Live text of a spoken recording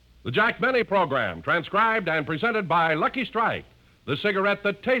The Jack Benny program, transcribed and presented by Lucky Strike, the cigarette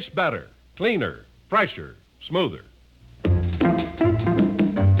that tastes better, cleaner, fresher, smoother.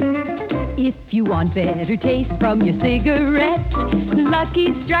 If you want better taste from your cigarette, Lucky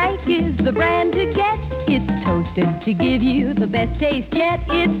Strike is the brand to get. It's toasted to give you the best taste yet.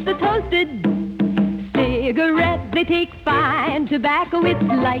 It's the toasted cigarette. They take fine tobacco. It's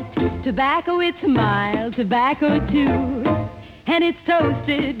light tobacco. It's mild tobacco, too. And it's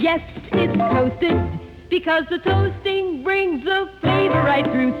toasted. Yes, it's toasted. Because the toasting brings the flavor right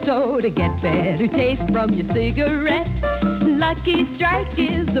through. So to get better taste from your cigarette, Lucky Strike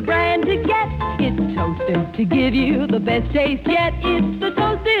is the brand to get. It's toasted to give you the best taste yet. It's the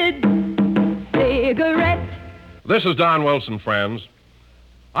toasted cigarette. This is Don Wilson, friends.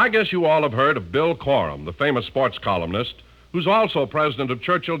 I guess you all have heard of Bill Corum, the famous sports columnist, who's also president of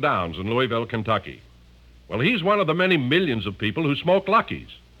Churchill Downs in Louisville, Kentucky. Well, he's one of the many millions of people who smoke Luckies,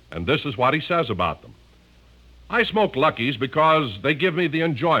 and this is what he says about them. I smoke Luckies because they give me the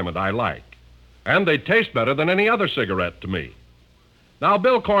enjoyment I like, and they taste better than any other cigarette to me. Now,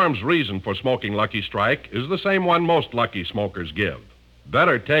 Bill Corum's reason for smoking Lucky Strike is the same one most Lucky smokers give: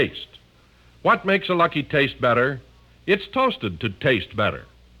 better taste. What makes a Lucky taste better? It's toasted to taste better.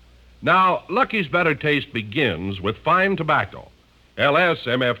 Now, Lucky's better taste begins with fine tobacco.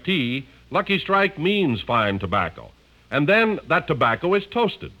 LSMFT, Lucky Strike means fine tobacco. And then that tobacco is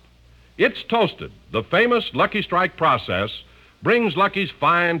toasted. It's toasted. The famous Lucky Strike process brings Lucky's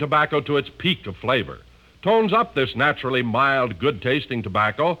fine tobacco to its peak of flavor, tones up this naturally mild, good-tasting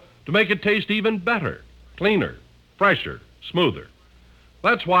tobacco to make it taste even better, cleaner, fresher, smoother.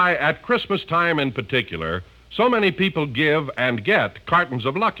 That's why at Christmas time in particular, so many people give and get cartons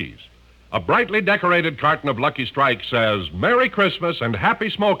of Luckies. A brightly decorated carton of Lucky Strike says, "Merry Christmas and happy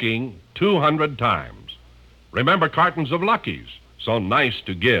smoking 200 times." Remember cartons of Luckies, so nice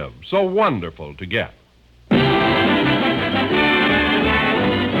to give, so wonderful to get.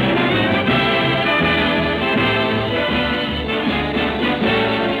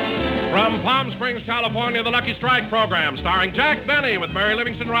 From Palm Springs, California, the Lucky Strike program, starring Jack Benny with Mary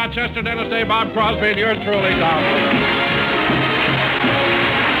Livingston, Rochester, Dennis Day, Bob Crosby, and yours truly, Don Wilson.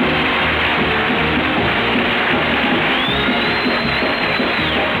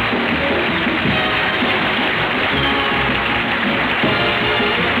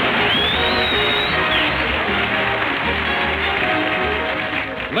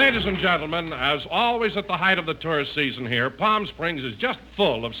 Ladies and gentlemen, as always at the height of the tourist season here, Palm Springs is just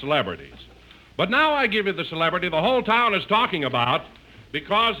full of celebrities. But now I give you the celebrity the whole town is talking about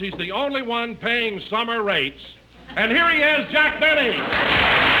because he's the only one paying summer rates. And here he is, Jack Benny.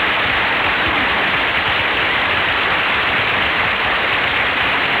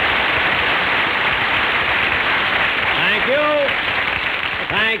 Thank you.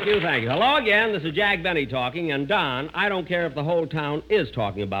 Hello again. This is Jack Benny talking. And, Don, I don't care if the whole town is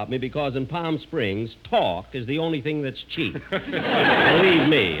talking about me because in Palm Springs, talk is the only thing that's cheap. Believe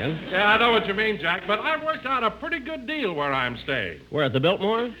me. Huh? Yeah, I know what you mean, Jack, but I've worked out a pretty good deal where I'm staying. Where, at the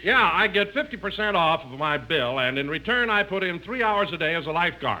Biltmore? Yeah, I get 50% off of my bill, and in return, I put in 3 hours a day as a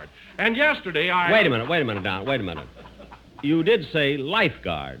lifeguard. And yesterday, Wait a minute, Don. Wait a minute. You did say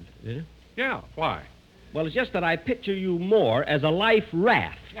lifeguard, did you? Yeah, why? Well, it's just that I picture you more as a life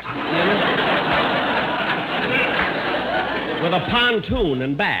raft. With a pontoon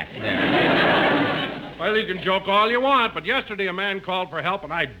and back there. Well, you can joke all you want, but yesterday a man called for help,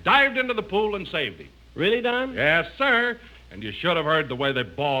 and I dived into the pool and saved him. Really, Don? Yes, sir. And you should have heard the way they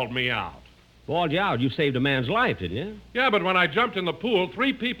bawled me out. Bawled you out? You saved a man's life, didn't you? Yeah, but when I jumped in the pool,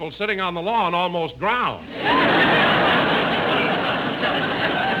 3 people sitting on the lawn almost drowned.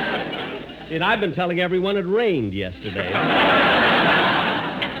 And I've been telling everyone it rained yesterday.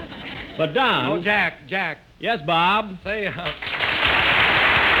 But, Don... Oh, Jack. Yes, Bob? Say, Bob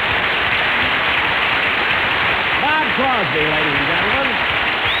Crosby, ladies and gentlemen.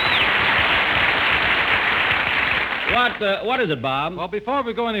 What is it, Bob? well, before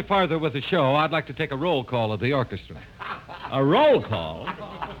we go any farther with the show, I'd like to take a roll call of the orchestra. A roll call?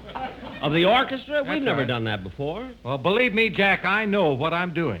 Of the orchestra? We've never right. done that before. Well, believe me, Jack, I know what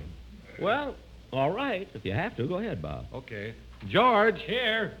I'm doing. Well, all right. If you have to, go ahead, Bob. Okay. George.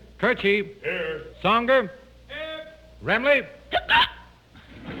 Here. Kirchie. Here. Songer. Here. Remley.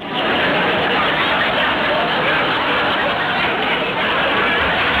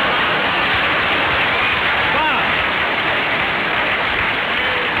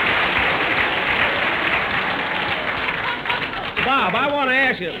 Bob, I want to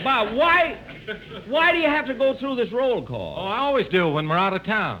ask you, Bob, why do you have to go through this roll call? Oh, I always do when we're out of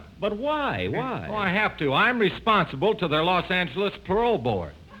town. But why? Why? Oh, I have to. I'm responsible to their Los Angeles parole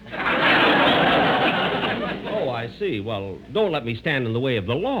board. Oh, I see. Well, don't let me stand in the way of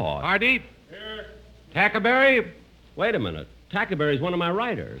the law. Hardy? Here. Tackleberry? Wait a minute. Tackleberry's one of my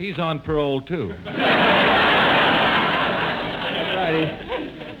writers. He's on parole, too. That's right.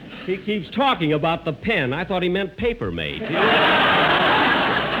 He keeps talking about the pen. I thought he meant paper mate. Well,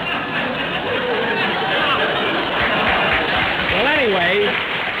 anyway,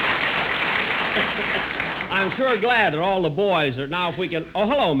 I'm sure glad that all the boys are now if we can... Oh,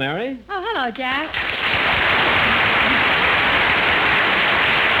 hello, Mary. Oh, hello, Jack.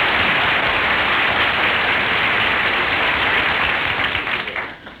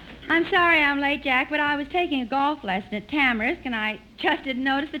 I'm sorry I'm late, Jack, but I was taking a golf lesson at Tamarisk, and I just didn't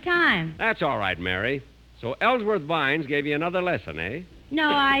notice the time. That's all right, Mary. So Ellsworth Vines gave you another lesson, eh? No,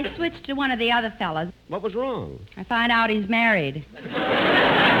 I switched to one of the other fellas. What was wrong? I find out he's married.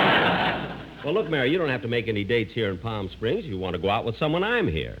 Well, look, Mary, you don't have to make any dates here in Palm Springs. If you want to go out with someone, I'm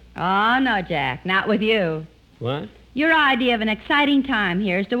here. Oh, no, Jack, not with you. What? Your idea of an exciting time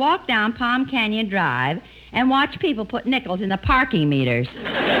here is to walk down Palm Canyon Drive and watch people put nickels in the parking meters.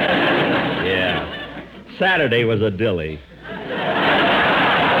 Yeah. Saturday was a dilly.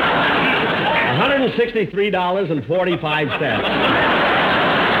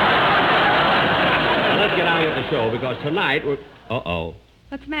 $163.45. Let's get on with the show, because tonight we're... Uh-oh.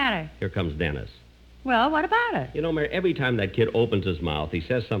 What's the matter? Here comes Dennis. Well, what about it? You know, Mary, every time that kid opens his mouth, he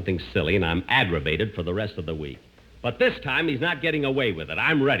says something silly, and I'm aggravated for the rest of the week. But this time, he's not getting away with it.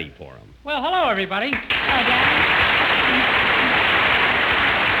 I'm ready for him. Well, hello, everybody. Hello, Jack.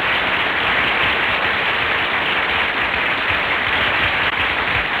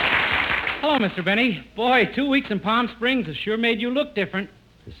 Hello, Mr. Benny. Boy, 2 weeks in Palm Springs has sure made you look different.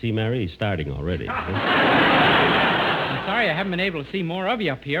 You see, Mary, he's starting already. I'm sorry I haven't been able to see more of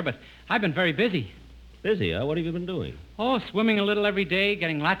you up here, but I've been very busy. Busy, huh? What have you been doing? Oh, swimming a little every day,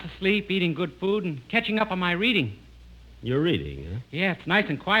 getting lots of sleep, eating good food, and catching up on my reading. You're reading, huh? Yeah, it's nice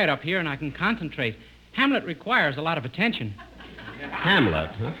and quiet up here, and I can concentrate. Hamlet requires a lot of attention. Hamlet,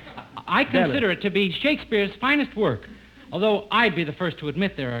 huh? I consider it to be Shakespeare's finest work, although I'd be the first to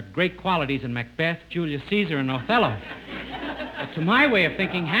admit there are great qualities in Macbeth, Julius Caesar, and Othello. But to my way of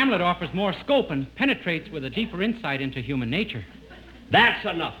thinking, Hamlet offers more scope and penetrates with a deeper insight into human nature. That's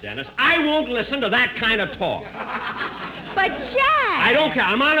enough, Dennis. I won't listen to that kind of talk. But, Jack! I don't care.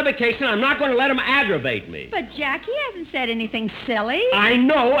 I'm on a vacation. I'm not going to let him aggravate me. But, Jack, he hasn't said anything silly. I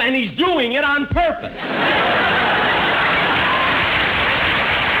know, and he's doing it on purpose.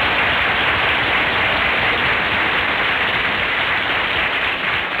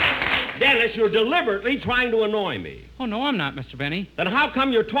 Dennis, you're deliberately trying to annoy me. Oh, no, I'm not, Mr. Benny. Then how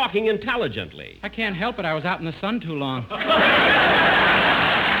come you're talking intelligently? I can't help it. I was out in the sun too long. Huh?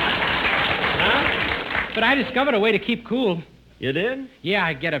 But I discovered a way to keep cool. You did? Yeah,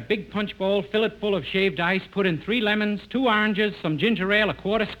 I get a big punch bowl, fill it full of shaved ice, put in 3 lemons, 2 oranges, some ginger ale, a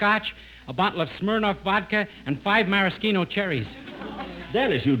quart of scotch, a bottle of Smirnoff vodka, and 5 maraschino cherries.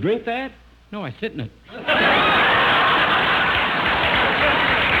 Dennis, you drink that? No, I sit in it.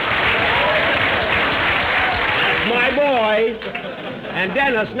 My boy. And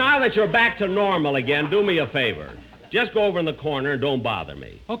Dennis, now that you're back to normal again, do me a favor. Just go over in the corner and don't bother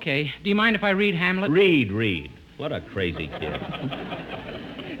me. Okay. Do you mind if I read Hamlet? Read. What a crazy kid.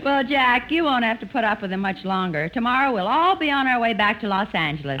 Well, Jack, you won't have to put up with him much longer. Tomorrow we'll all be on our way back to Los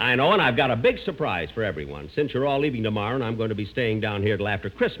Angeles. I know, and I've got a big surprise for everyone. Since you're all leaving tomorrow and I'm going to be staying down here till after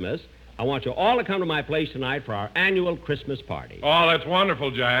Christmas, I want you all to come to my place tonight for our annual Christmas party. Oh, that's wonderful,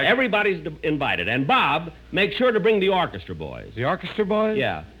 Jack. Everybody's invited. And Bob, make sure to bring the orchestra boys. The orchestra boys?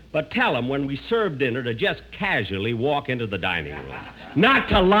 Yeah. But tell them when we serve dinner to just casually walk into the dining room. Not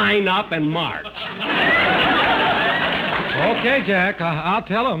to line up and march. Okay, Jack, I'll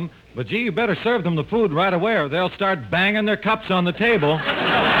tell them. But, gee, you better serve them the food right away or they'll start banging their cups on the table.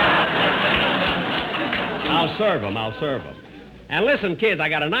 I'll serve them. And listen, kids, I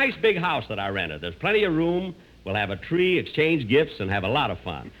got a nice big house that I rented. There's plenty of room. We'll have a tree, exchange gifts, and have a lot of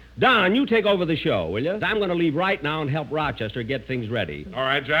fun. Don, you take over the show, will you? I'm going to leave right now and help Rochester get things ready. All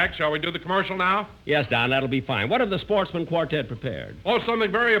right, Jack, shall we do the commercial now? Yes, Don, that'll be fine. What have the Sportsman Quartet prepared? Oh,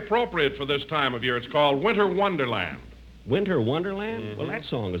 something very appropriate for this time of year. It's called Winter Wonderland. Winter Wonderland? Mm-hmm. Well, that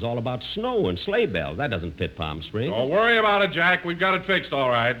song is all about snow and sleigh bells. That doesn't fit Palm Springs. Don't worry about it, Jack. We've got it fixed, all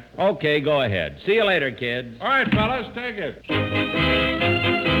right. Okay, go ahead. See you later, kids. All right, fellas, take it.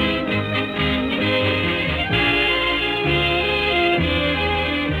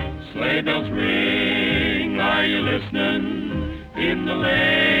 Sleigh bells ring, are you listening? In the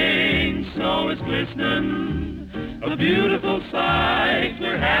lane, snow is glistening. A beautiful sight,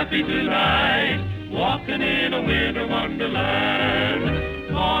 we're happy tonight, walking in a winter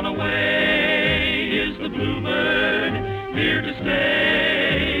wonderland. gone away is the bluebird. Here to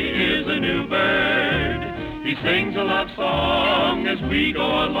stay is a new bird. He sings a love song as we go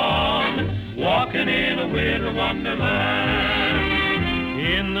along, walking in a winter wonderland.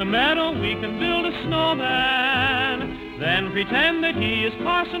 In the meadow we can build a snowman, then pretend that he is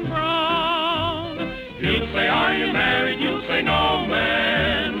Parson Brown. He'll say, are you married? You'll say, no,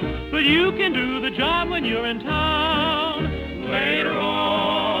 man. But you can do the job when you're in town. Later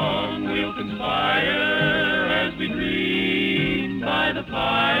on, we'll conspire as we dream by the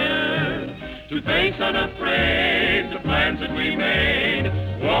fire to face unafraid the plans that we made,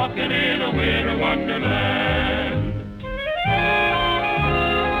 walking in a winter wonderland.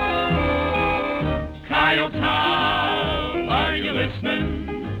 Coyote Howl, are you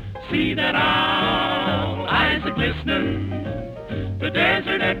listening? See that owl, eyes are glistening. The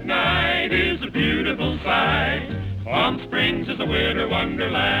desert at night is a beautiful sight. Palm Springs is a winter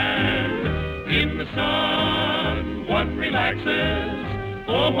wonderland. In the sun, one relaxes.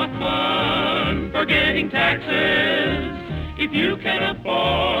 Oh, what fun forgetting taxes. If you can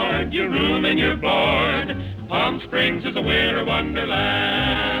afford your room and your board, Palm Springs is a winter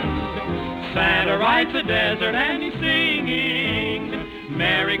wonderland. Santa rides the desert and he's singing,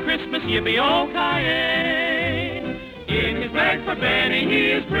 Merry Christmas, yippee-oh-ki-yay. In his bag for Benny he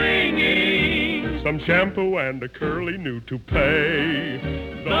is bringing some shampoo and a curly new toupee.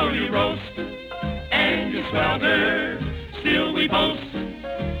 Though you roast and you swelter, still we boast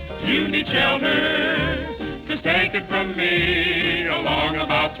you need shelter. 'Cause take it from me, along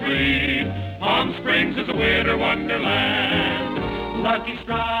about 3, Palm Springs is a winter wonderland. Lucky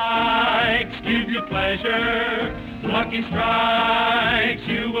Strikes give you pleasure. Lucky Strikes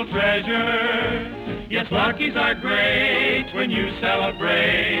you will treasure. Yes, Luckies are great when you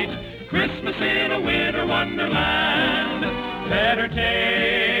celebrate Christmas in a winter wonderland. Better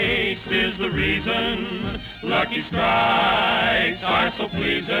taste is the reason Lucky Strikes are so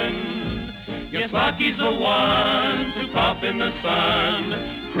pleasing. Yes, Lucky's the one to pop in the sun.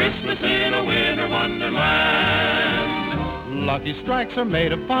 Christmas in a winter wonderland. Lucky Strikes are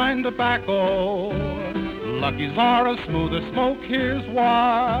made of fine tobacco. Luckies are as smooth as smoke, here's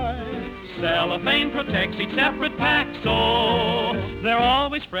why. Cellophane protects each separate pack, so they're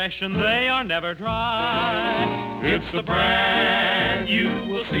always fresh and they are never dry. It's the brand you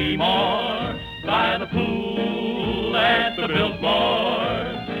will see more by the pool at the Biltmore.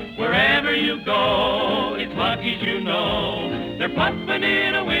 Wherever you go, it's Lucky's you know. They're puffin'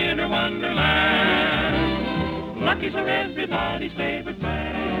 in a winter wonderland. Lucky's are everybody's favorite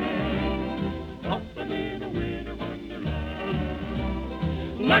brand. Puffin' in a winter wonderland.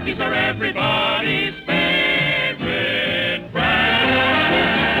 Lucky's are everybody's favorite brand.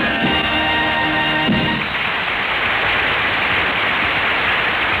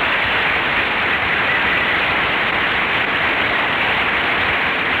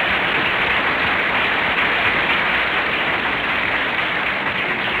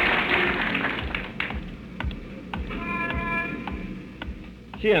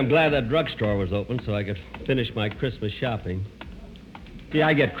 Gee, I'm glad that drugstore was open so I could finish my Christmas shopping. Gee,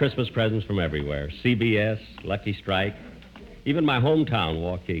 I get Christmas presents from everywhere. CBS, Lucky Strike, even my hometown,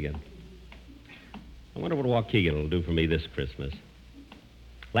 Waukegan. I wonder what Waukegan will do for me this Christmas.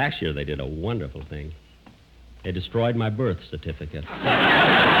 Last year they did a wonderful thing. They destroyed my birth certificate.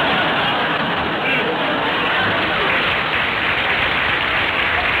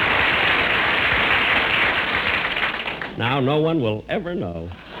 Now no one will ever know.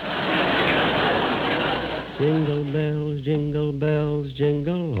 Jingle bells,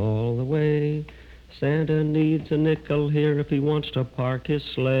 jingle all the way. Santa needs a nickel here if he wants to park his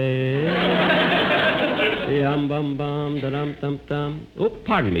sleigh. Yum bum bum da dum dum dum. Oh,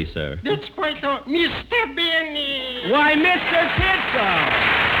 pardon me, sir. That's quite all. Mr. Benny! Why, Mr. Kitzel!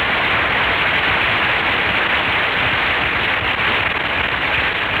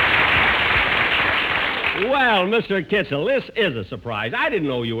 Well, Mr. Kitzel, this is a surprise. I didn't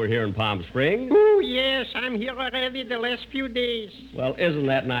know you were here in Palm Springs. Oh, yes, I'm here already the last few days. Well, isn't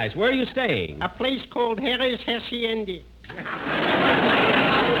that nice? Where are you staying? A place called Harry's Hacienda.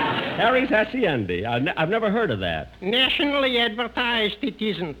 Harry's Hacienda. I've never heard of that. Nationally advertised, it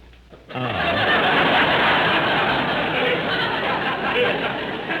isn't.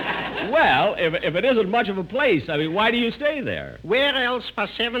 Well, if it isn't much of a place, I mean, why do you stay there? Where else for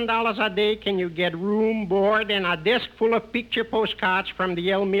 $7 a day can you get room, board, and a desk full of picture postcards from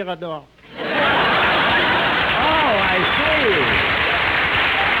the El Mirador? Oh, I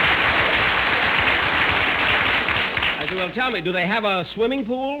see. Well, tell me, do they have a swimming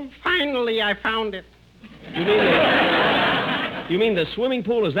pool? Finally, I found it. You You mean the swimming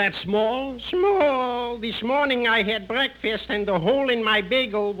pool is that small? Small. This morning I had breakfast and the hole in my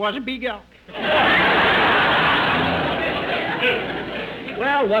bagel was bigger.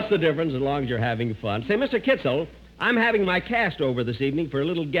 Well, what's the difference as long as you're having fun? Say, Mr. Kitzel, I'm having my cast over this evening for a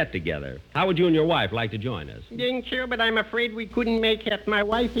little get-together. How would you and your wife like to join us? Thank you, but I'm afraid we couldn't make it. My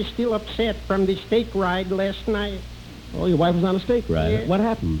wife is still upset from the steak ride last night. Oh, your wife was on a steak ride? Yes. What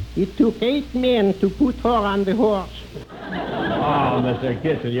happened? It took 8 men to put her on the horse. Oh, Mr.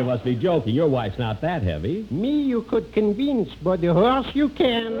 Kitzel, you must be joking. Your wife's not that heavy. Me you could convince, but the horse you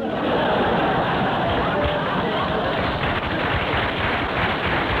can.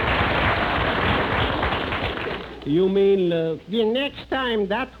 You mean, The next time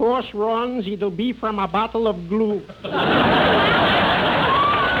that horse runs, it'll be from a bottle of glue.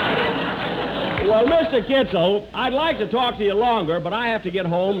 Well, Mr. Kitzel, I'd like to talk to you longer, but I have to get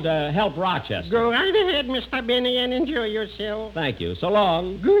home to help Rochester. Go right ahead, Mr. Benny, and enjoy yourself. Thank you. So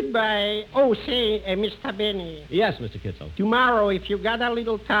long. Goodbye. Oh, say, Mr. Benny. Yes, Mr. Kitzel. Tomorrow, if you got a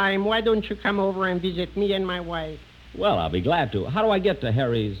little time, why don't you come over and visit me and my wife? Well, I'll be glad to. How do I get to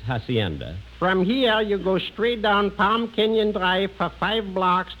Harry's Hacienda? From here, you go straight down Palm Canyon Drive for 5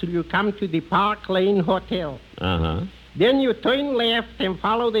 blocks till you come to the Park Lane Hotel. Uh-huh. Then you turn left and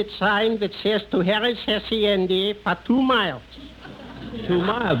follow that sign that says to Harry's Hacienda for 2 miles. 2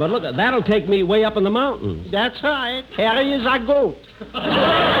 miles? But look, that'll take me way up in the mountains. That's right. Harry is a goat.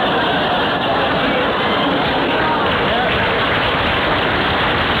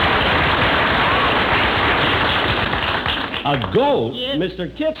 A goat? Yes. Mr.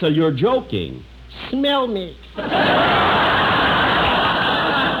 Kitzel, you're joking. Smell me. What?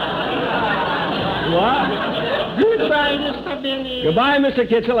 Goodbye, Mr. Benny. Goodbye, Mr.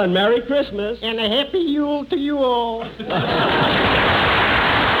 Kitzel, and Merry Christmas. And a happy Yule to you all.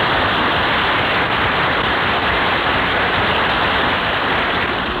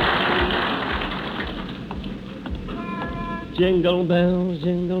 Jingle bells,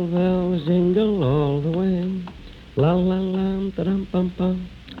 jingle all the way. La la la, da-dum bum bum.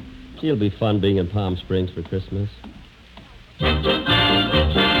 Gee, it'll be fun being in Palm Springs for Christmas.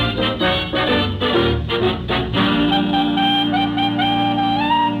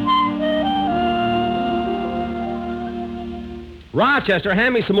 Rochester,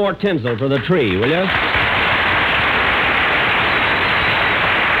 hand me some more tinsel for the tree, will you?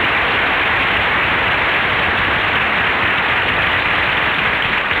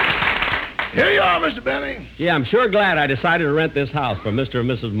 Here you are, Mr. Benny. Gee, I'm sure glad I decided to rent this house for Mr. and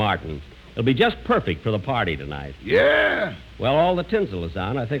Mrs. Martin. It'll be just perfect for the party tonight. Yeah. Well, all the tinsel is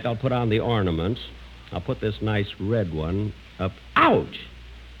on. I think I'll put on the ornaments. I'll put this nice red one up. Ouch!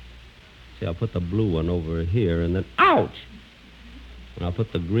 See, I'll put the blue one over here, and then... Ouch! And I'll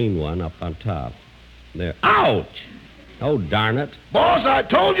put the green one up on top. There. Ouch! Oh, darn it. Boss, I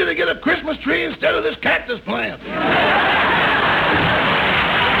told you to get a Christmas tree instead of this cactus plant.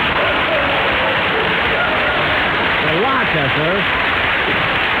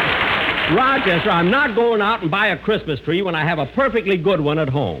 Rochester, I'm not going out and buy a Christmas tree when I have a perfectly good one at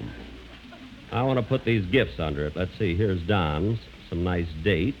home. I want to put these gifts under it. Let's see, here's Don's, some nice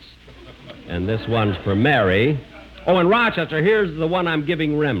dates. And this one's for Mary. Oh, and Rochester, here's the one I'm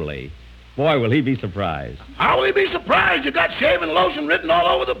giving Remley. Boy, will he be surprised. How will he be surprised? You got shaving lotion written all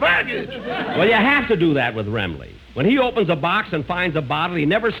over the package. Well, you have to do that with Remley. When he opens a box and finds a bottle, he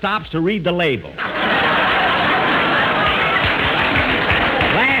never stops to read the label.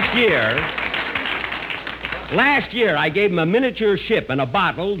 Last year, I gave him a miniature ship and a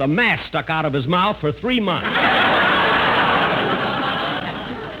bottle. The mask stuck out of his mouth for 3 months.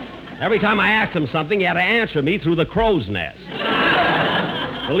 Every time I asked him something, he had to answer me through the crow's nest.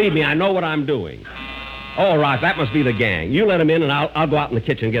 Believe me, I know what I'm doing. Oh, Rock, that must be the gang. You let him in, and I'll go out in the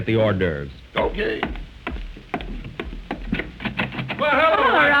kitchen and get the hors d'oeuvres. Okay. Well,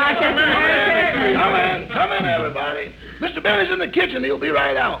 hello, Rochester. Come in, everybody. Mr. Benny's in the kitchen. He'll be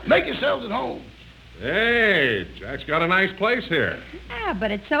right out. Make yourselves at home. Hey, Jack's got a nice place here. Yeah, but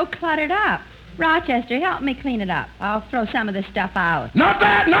it's so cluttered up. Rochester, help me clean it up. I'll throw some of this stuff out. Not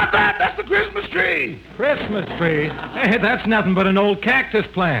that. That's the Christmas tree. Christmas tree? Hey, that's nothing but an old cactus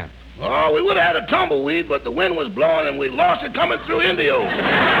plant. Oh, we would have had a tumbleweed, but the wind was blowing and we lost it coming through Indio.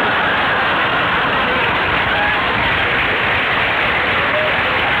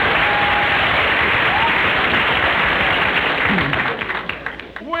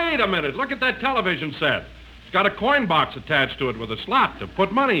 Wait a minute. Look at that television set. It's got a coin box attached to it with a slot to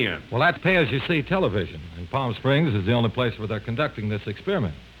put money in. Well, that's pay-as-you-see television. And Palm Springs is the only place where they're conducting this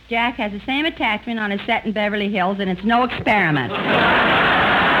experiment. Jack has the same attachment on his set in Beverly Hills, and it's no experiment. Everybody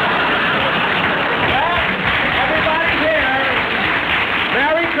here.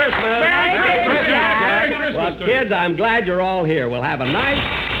 Christmas. Merry Christmas, Jack. Well, kids, I'm glad you're all here. We'll have a nice...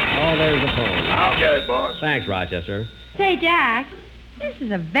 Oh, there's the phone. I'll get it, boss. Thanks, Rochester. Say, Jack, this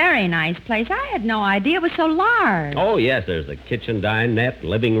is a very nice place. I had no idea it was so large. Oh, yes, there's the kitchen, dinette,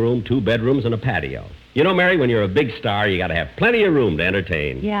 living room, 2 bedrooms, and a patio. You know, Mary, when you're a big star, you got to have plenty of room to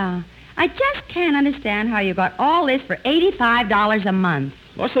entertain. Yeah. I just can't understand how you got all this for $85 a month.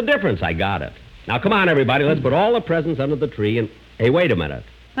 What's the difference? I got it. Now, come on, everybody. Let's put all the presents under the tree and... Hey, wait a minute.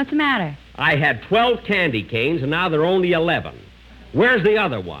 What's the matter? I had 12 candy canes, and now there are only 11. Where's the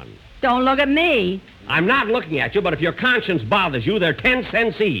other one? Don't look at me. I'm not looking at you, but if your conscience bothers you, they're 10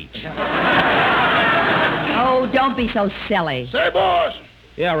 cents each. Oh, don't be so silly. Say, boss,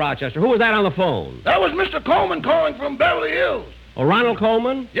 Yeah, Rochester. Who was that on the phone? that was Mr. Coleman calling from Beverly Hills. Oh, Ronald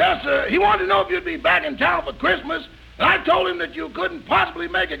Coleman? Yes, sir. He wanted to know if you'd be back in town for Christmas, and I told him that you couldn't possibly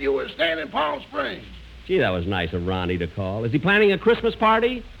make it. You were staying in Palm Springs. Gee, that was nice of Ronnie to call. Is he planning a Christmas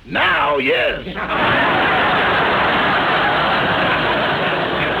party? Now, yes.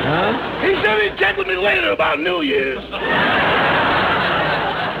 Huh? He said he'd check with me later about New Year's.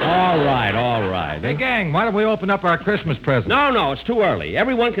 All right, all right. Hey, gang, why don't we open up our Christmas presents? No, it's too early.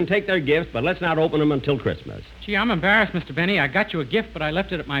 Everyone can take their gifts, but let's not open them until Christmas. Gee, I'm embarrassed, Mr. Benny. I got you a gift, but I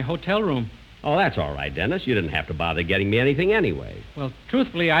left it at my hotel room. Oh, that's all right, Dennis. You didn't have to bother getting me anything anyway. Well,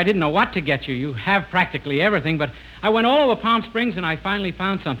 truthfully, I didn't know what to get you. You have practically everything, but I went all over Palm Springs and I finally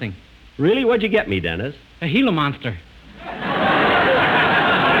found something. Really? What'd you get me, Dennis? A Gila monster.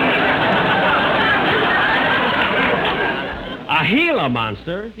 A Gila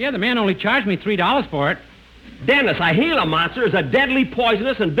monster? Yeah, the man only charged me $3 for it. Dennis, a Gila monster is a deadly,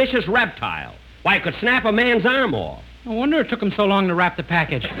 poisonous, and vicious reptile. Why, it could snap a man's arm off. No wonder it took him so long to wrap the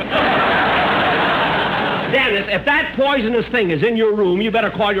package. Dennis, if that poisonous thing is in your room, you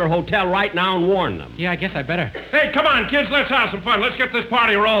better call your hotel right now and warn them. Yeah, I guess I better. Hey, come on, kids. Let's have some fun. Let's get this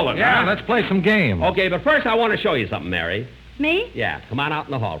party rolling. Yeah, let's play some games. Okay, but first I want to show you something, Mary. Me? Yeah, come on out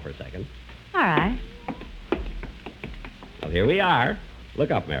in the hall for a second. All right. Well, here we are. Look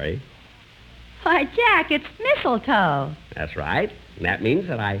up, Mary. Why, Jack, it's mistletoe. That's right. And that means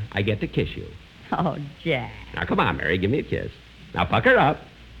that I get to kiss you. Oh, Jack. Now, come on, Mary. Give me a kiss. Now, pucker up.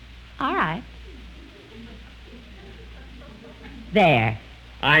 All right. There.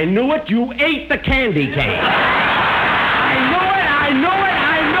 I knew it. You ate the candy cane. I knew it. I knew it.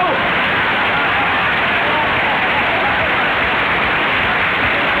 I knew it.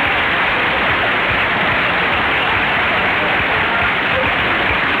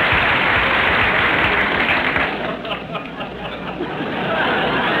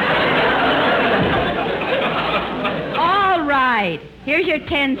 All right. Here's your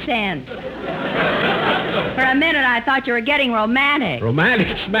 10 cents. For a minute, I thought you were getting romantic. Romantic,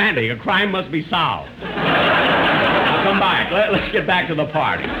 schmantic. A crime must be solved. Now, come back. Let's get back to the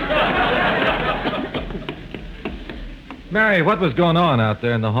party. Mary, what was going on out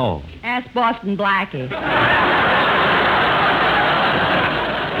there in the hall? Ask Boston Blackie.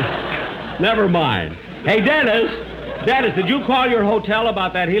 Never mind. Hey, Dennis. Dennis, did you call your hotel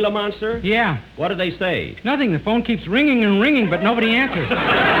about that Gila monster? Yeah. What did they say? Nothing. The phone keeps ringing and ringing, but nobody answers.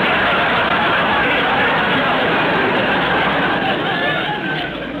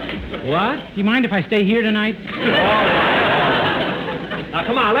 What? Do you mind if I stay here tonight? Now,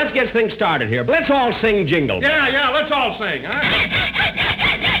 come on, let's get things started here. Let's all sing Jingle Bells. Yeah, let's all sing, huh?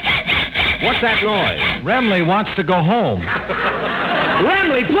 What's that noise? Remley wants to go home.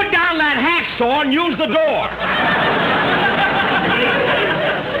 Remley, put down that hacksaw and use the door.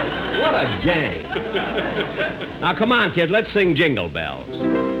 What a gang. Now, come on, kids, let's sing Jingle Bells.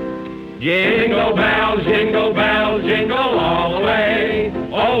 Jingle bells, jingle all the way.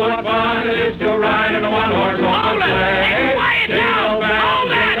 Oh, what fun it is to ride in a one-horse open sleigh. Hey, quiet now!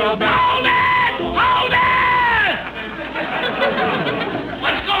 Jingle bells, Hold it!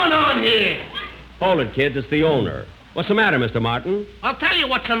 What's going on here? Hold it, kids, it's the owner. What's the matter, Mr. Martin? I'll tell you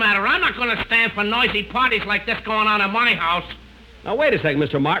what's the matter. I'm not going to stand for noisy parties like this going on in my house. Now, wait a second,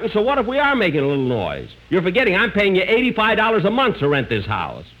 Mr. Martin. So what if we are making a little noise? You're forgetting I'm paying you $85 a month to rent this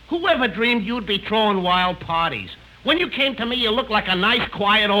house. Whoever dreamed you'd be throwing wild parties? When you came to me, you looked like a nice,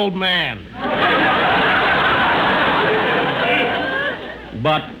 quiet old man.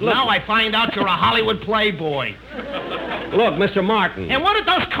 But look, Now I find out you're a Hollywood playboy. look, Mr. Martin. And what are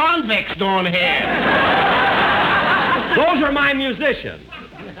those convicts doing here? Those are my musicians.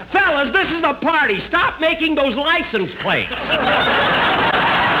 Fellas, this is a party. Stop making those license plates.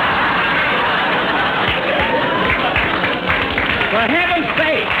 For heaven's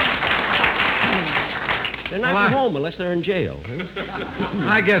sake. They're not Well, from home unless they're in jail.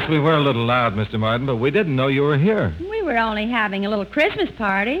 I guess we were a little loud, Mr. Martin, but we didn't know you were here. We were only having a little Christmas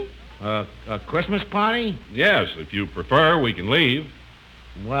party. A Christmas party? Yes, if you prefer, we can leave.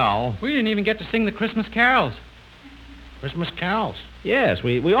 Well, We didn't even get to sing the Christmas carols. Christmas carols. Yes,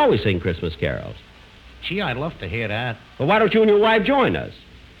 we always sing Christmas carols. Gee, I'd love to hear that. Well, why don't you and your wife join us?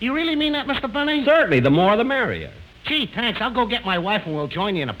 You really mean that, Mr. Benny? Certainly, the more the merrier. Gee, thanks. I'll go get my wife and we'll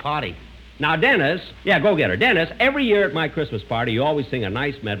join you in a party. Now, Dennis, go get her. Dennis, every year at my Christmas party, you always sing a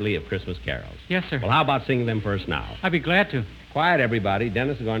nice medley of Christmas carols. Yes, sir. Well, how about singing them first now? I'd be glad to. Quiet, everybody.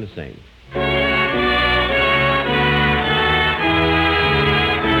 Dennis is going to sing.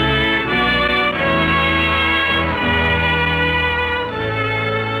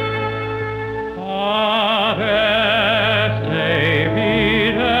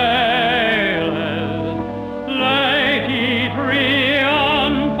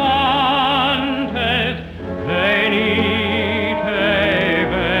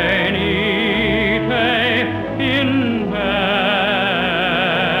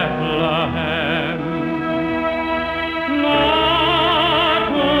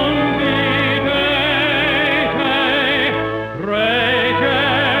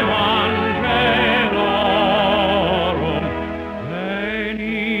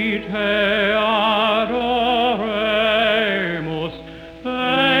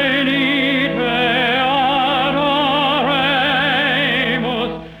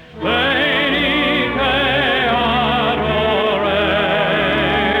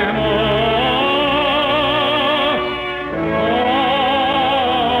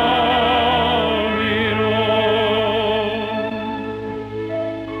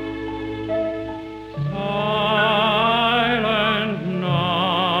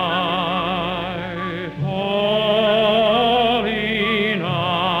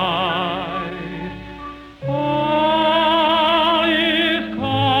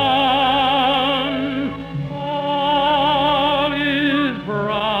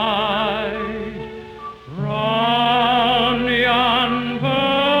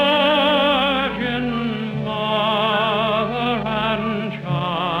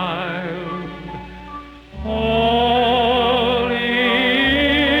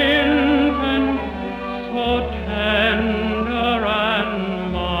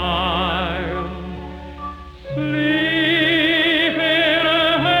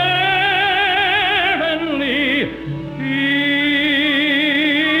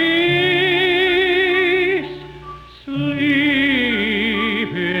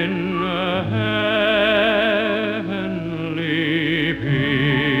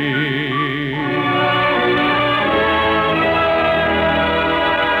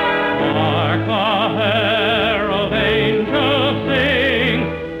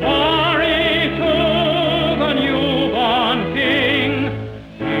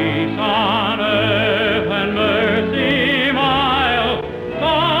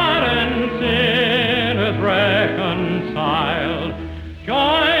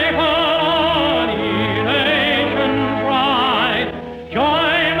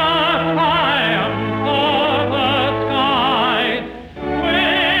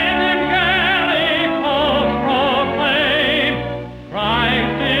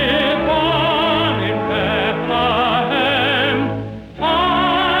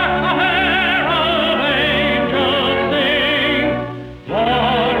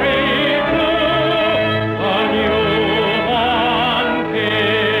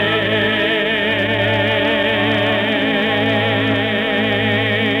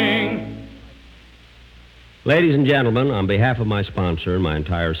 Ladies and gentlemen, on behalf of my sponsor and my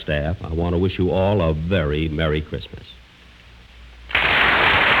entire staff, I want to wish you all a very Merry Christmas.